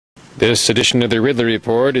This edition of the Ridley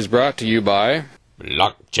Report is brought to you by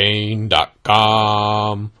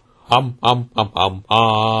blockchain.com.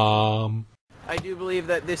 I do believe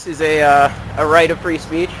that this is a right of free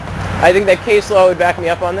speech. I think that case law would back me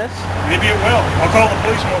up on this. Maybe it will. I'll call the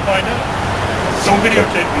police and we'll find out. Don't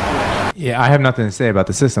videotape me, please. Yeah, I have nothing to say about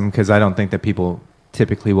the system because I don't think that people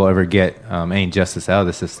typically will ever get any justice out of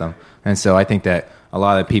the system. And so I think that a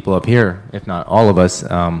lot of people up here, if not all of us,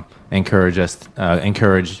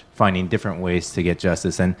 encourage finding different ways to get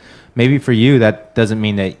justice. And maybe for you, that doesn't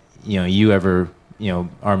mean that you ever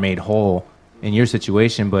are made whole in your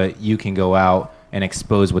situation, but you can go out and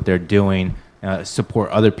expose what they're doing, support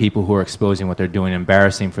other people who are exposing what they're doing,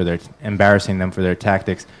 embarrassing them for their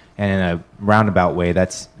tactics, and in a roundabout way,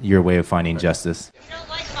 that's your way of finding justice. I don't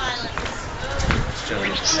like violence.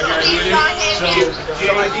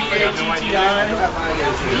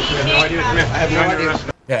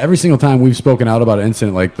 Yeah, every single time we've spoken out about an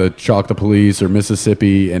incident like the Chalk the Police or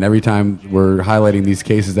Mississippi, and every time we're highlighting these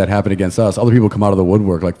cases that happen against us, other people come out of the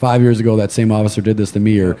woodwork. Like 5 years ago, that same officer did this to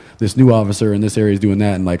me, or this new officer in this area is doing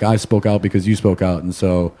that, and like I spoke out because you spoke out. And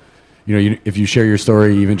so, if you share your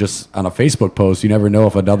story even just on a Facebook post, you never know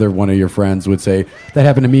if another one of your friends would say, that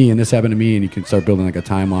happened to me and this happened to me, and you can start building like a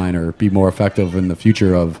timeline or be more effective in the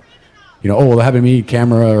future of, oh, well, that happened to me,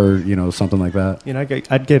 camera, or, something like that.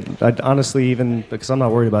 I'd honestly, even because I'm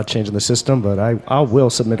not worried about changing the system, but I will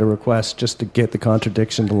submit a request just to get the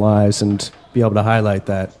contradiction to lies and be able to highlight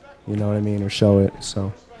that, or show it.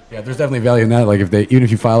 So yeah, there's definitely value in that. Like even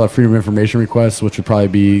if you file a freedom of information request, which would probably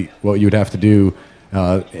be what you would have to do,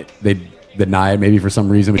 they deny it maybe for some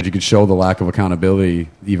reason, but you could show the lack of accountability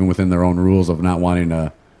even within their own rules of not wanting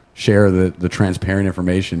to share the transparent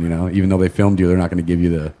information. Even though they filmed you, they're not going to give you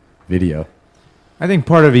the video. I think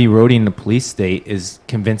part of eroding the police state is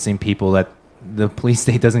convincing people that the police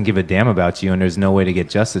state doesn't give a damn about you and there's no way to get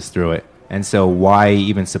justice through it. And so why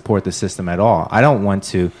even support the system at all? I don't want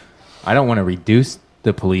to reduce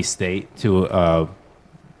the police state to a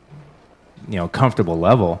comfortable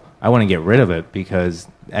level. I want to get rid of it because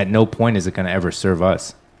at no point is it going to ever serve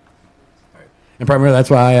us. And primarily that's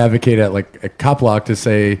why I advocate at like a cop lock to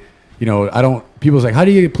say, people's like, how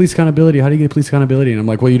do you get police accountability? How do you get police accountability? And I'm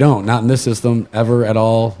like, well, you don't. Not in this system ever at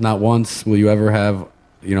all. Not once will you ever have,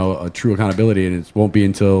 a true accountability. And it won't be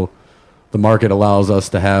until the market allows us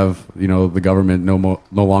to have, the government no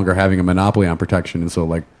longer having a monopoly on protection. And so,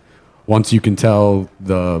 like, once you can tell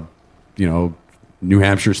the, New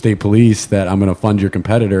Hampshire State Police that I'm going to fund your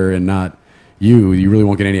competitor and not you really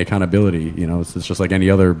won't get any accountability. It's just like any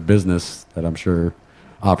other business that I'm sure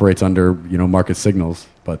operates under, market signals,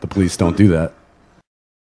 but the police don't do that.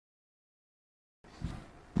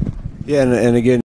 Yeah, and again,